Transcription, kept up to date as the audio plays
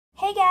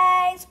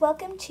guys,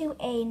 welcome to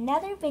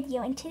another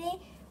video, and today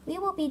we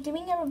will be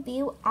doing a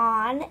review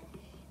on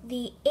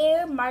the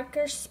Air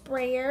Marker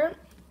Sprayer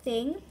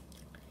thing,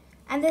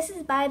 and this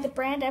is by the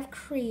brand of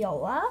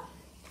Crayola.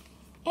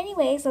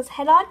 Anyways, let's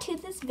head on to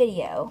this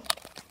video.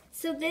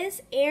 So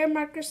this Air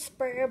Marker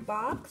Sprayer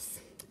box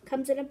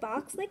comes in a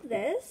box like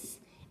this,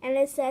 and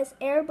it says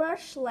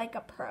airbrush like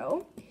a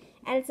pro,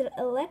 and it's an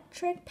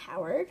electric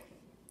powered.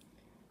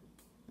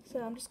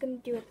 So I'm just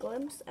going to do a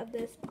glimpse of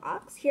this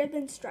box. Here are the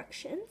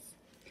instructions.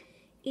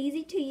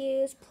 Easy to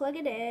use, plug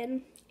it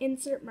in,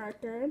 insert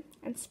marker,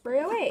 and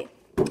spray away.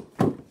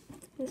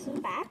 This is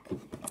back.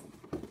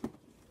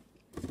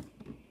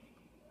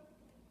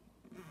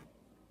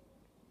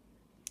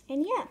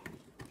 And yeah,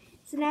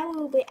 so now we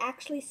will be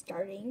actually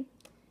starting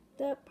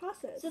the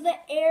process. So the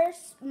Air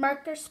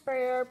Marker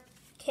Sprayer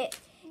kit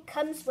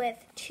comes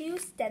with 2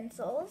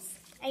 stencils,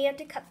 and you have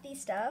to cut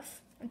these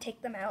stuff and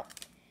take them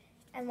out.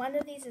 And one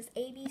of these is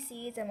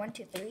ABCs and 1,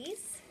 2,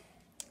 3s.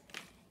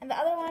 And the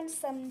other one's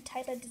some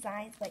type of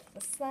designs like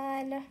the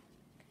sun,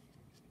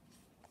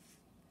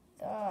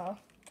 a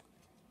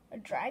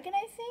dragon,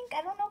 I think.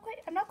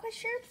 I'm not quite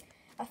sure.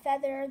 A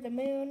feather, the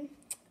moon,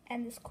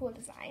 and this cool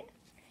design.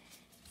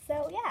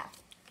 So yeah.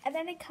 And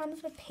then it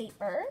comes with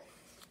paper.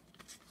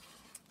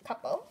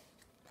 Couple.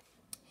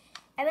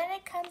 And then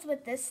it comes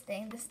with this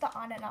thing. This is the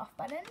on and off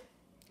button.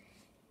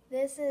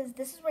 This is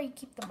where you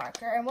keep the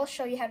marker, and we'll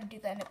show you how to do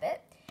that in a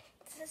bit.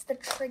 This is the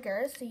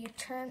trigger, so you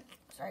turn,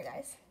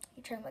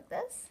 you turn like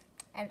this,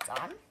 and it's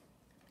on.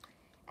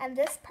 And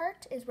this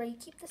part is where you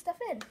keep the stuff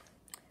in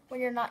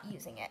when you're not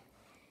using it.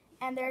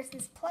 And there's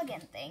this plug-in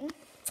thing,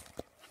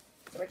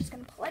 so we're just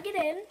going to plug it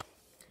in.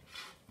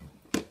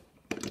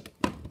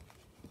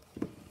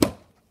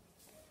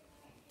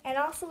 And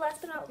also,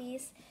 last but not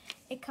least,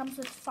 it comes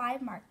with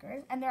 5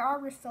 markers, and there are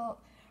refills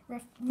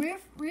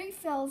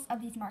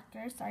of these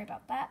markers, sorry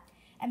about that.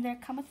 And they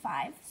come with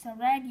 5, so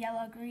red,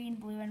 yellow, green,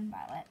 blue, and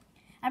violet.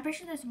 I'm pretty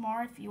sure there's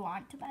more if you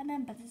want to buy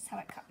them, but this is how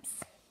it comes.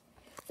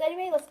 So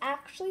anyway, let's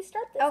actually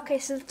start this. Okay,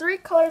 so the 3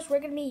 colors we're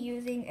going to be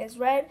using is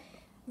red,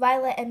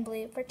 violet, and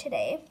blue for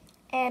today.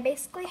 And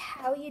basically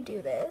how you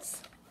do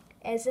this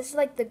is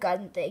like the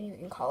gun thing, you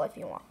can call it if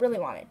you really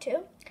wanted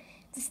to.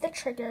 This is the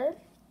trigger,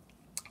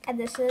 and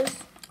this is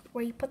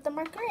where you put the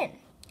marker in.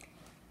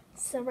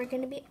 So we're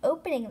going to be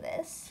opening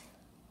this.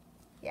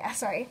 Yeah,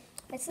 sorry.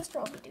 My sister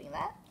will be doing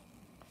that.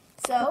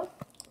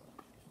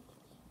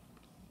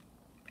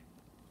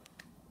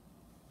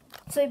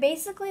 So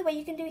basically what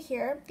you can do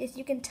here is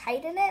you can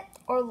tighten it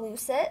or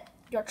loose it,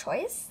 your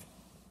choice.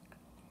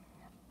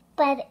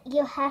 But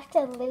you have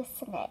to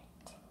loosen it.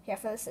 Yeah,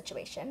 for the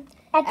situation.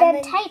 And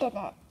then tighten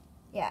it.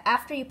 Yeah,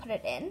 after you put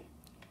it in.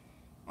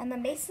 And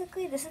then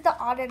basically this is the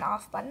on and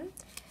off button.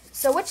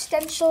 So which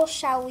stencil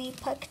shall we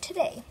pick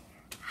today?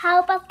 How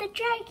about the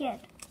dragon?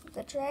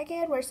 The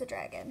dragon? Where's the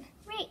dragon?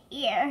 Right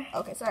here.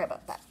 Okay, sorry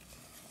about that.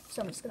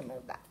 So I'm just going to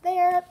move that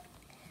there.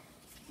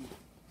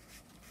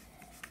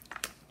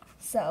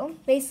 So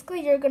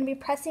basically you're going to be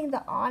pressing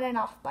the on and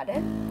off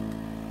button,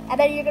 and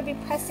then you're going to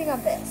be pressing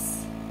on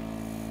this.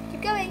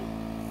 Keep going.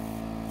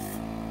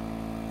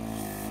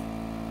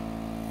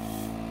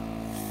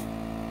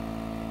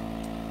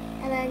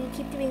 And then you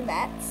keep doing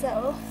that,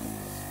 so.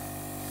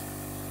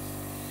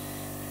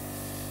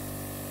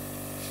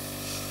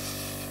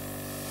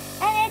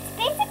 And it's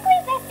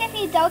basically best if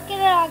you don't get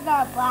it on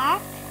the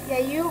black. Yeah,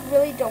 you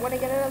really don't want to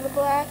get it on the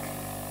black.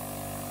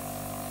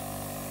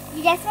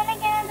 You just want to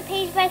get on the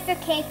page, but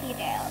it's okay if you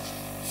do.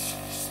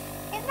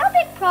 It's no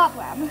big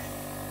problem.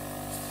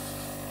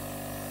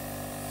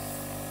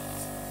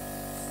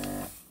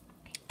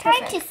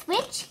 Time to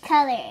switch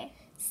color.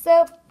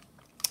 So,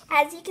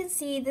 as you can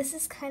see, this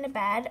is kind of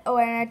bad. Oh,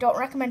 and I don't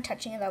recommend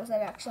touching it. That was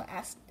an actual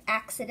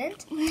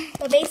accident.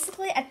 But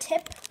basically, a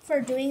tip for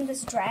doing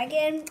this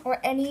dragon or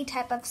any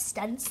type of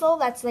stencil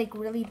that's like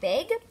really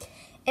big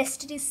is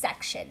to do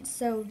sections.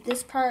 So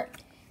this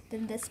part,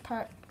 then this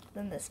part,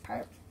 then this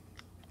part.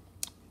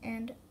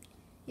 And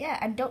yeah,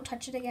 and don't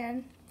touch it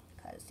again,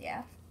 because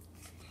yeah.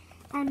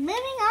 And moving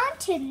on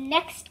to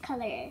next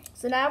color.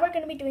 So now we're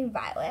going to be doing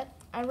violet,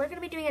 and we're going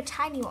to be doing a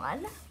tiny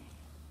one.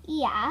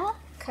 Yeah.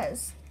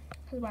 Because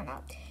why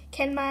not?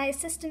 Can my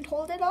assistant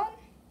hold it on?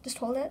 Just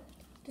hold it.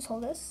 Just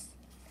hold this.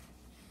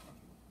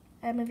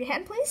 And move your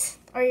hand, please,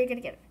 or you're going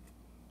to get it.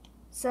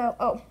 So,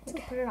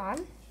 okay, put it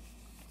on.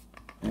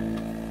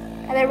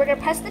 And then we're going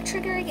to press the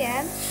trigger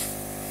again.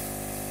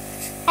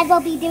 And we'll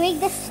be doing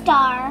the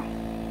star.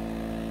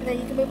 And then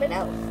you can move it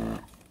out. And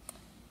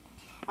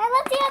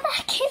let's see how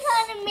that came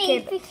out of me.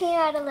 Okay. It came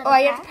out a little Oh,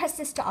 you have to press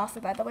this to off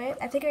it, by the way.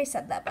 I think I already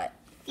said that, but.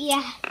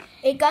 Yeah.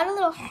 It got a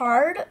little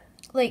hard.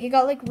 Like, it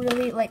got, like,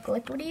 really, like,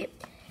 liquidy.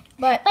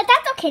 But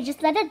that's okay.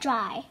 Just let it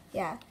dry.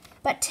 Yeah.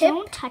 But tip.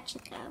 Don't touch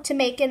it, though. To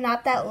make it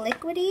not that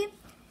liquidy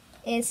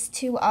is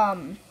to,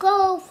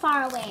 go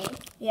far away.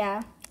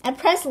 Yeah. And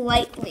press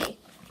lightly.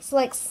 So,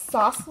 like,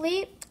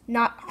 softly,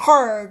 not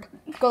hard.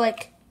 Go,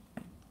 like,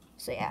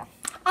 so, yeah.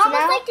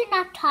 Almost now, like you're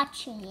not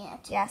touching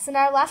it. Yeah, so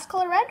now last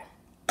color, red?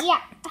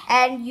 Yeah.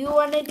 And you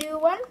want to do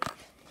one?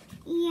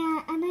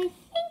 Yeah, and I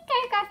think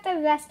I got the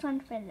the best one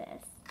for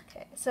this.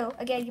 Okay, so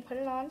again, you put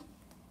it on,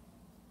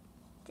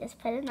 Just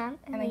put it on,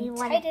 and then you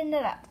want tighten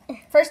it up.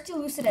 First, you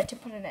loosen it to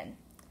put it in.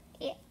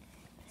 Yeah.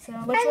 So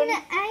which one?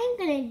 I'm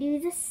gonna do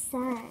the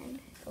sun.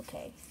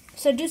 Okay.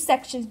 So do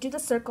sections. Do the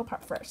circle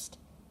part first.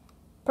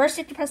 First,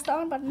 you have to press the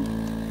on button.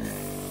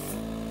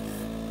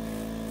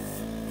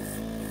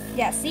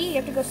 Yeah, see? You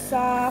have to go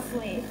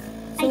softly.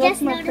 So I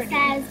just more noticed pretty.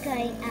 that I was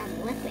going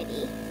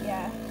liquidy.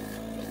 Yeah.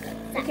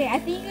 Okay, I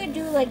think you can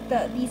do like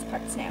these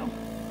parts now.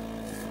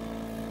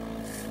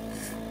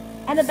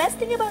 And the best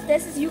thing about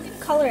this is you can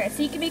color it.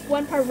 So you can make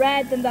one part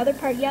red, then the other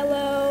part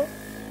yellow.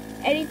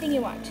 Anything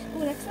you want. Ooh,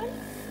 next one.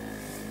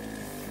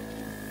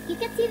 You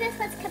can see this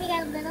one's coming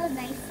out a little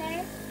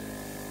nicer.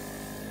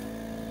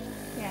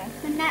 Yeah.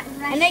 When that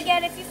rush. And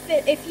again,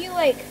 if you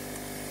like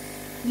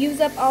use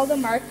up all the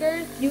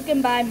markers, you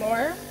can buy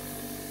more.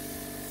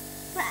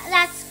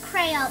 That's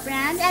Crayola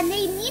brand, and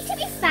they need to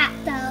be fat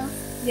though.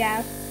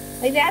 Yeah.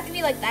 Like they have to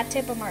be like that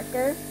type of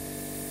marker.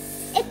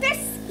 If they're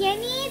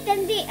skinny,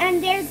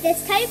 then they're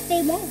this type,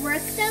 they won't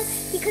work though,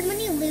 because when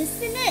you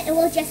loosen it, it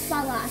will just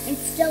fall off. It's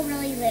still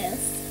really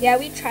loose. Yeah,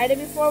 we tried it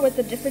before with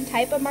a different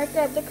type of marker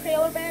of the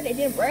Crayola brand. It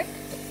didn't work.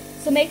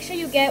 So make sure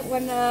you get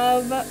one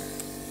of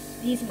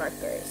these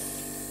markers.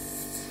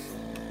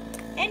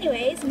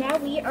 Anyways, now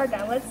we are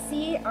done. Let's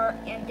see our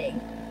ending.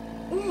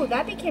 Ooh,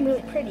 that became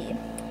really pretty.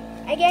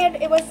 Again,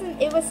 it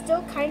was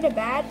still kind of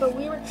bad, but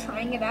we were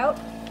trying it out.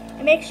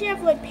 And make sure you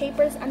have like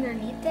papers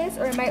underneath this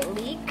or it might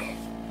leak.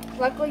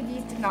 Luckily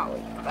these did not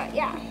leak, but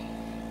yeah.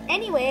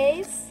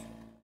 Anyways,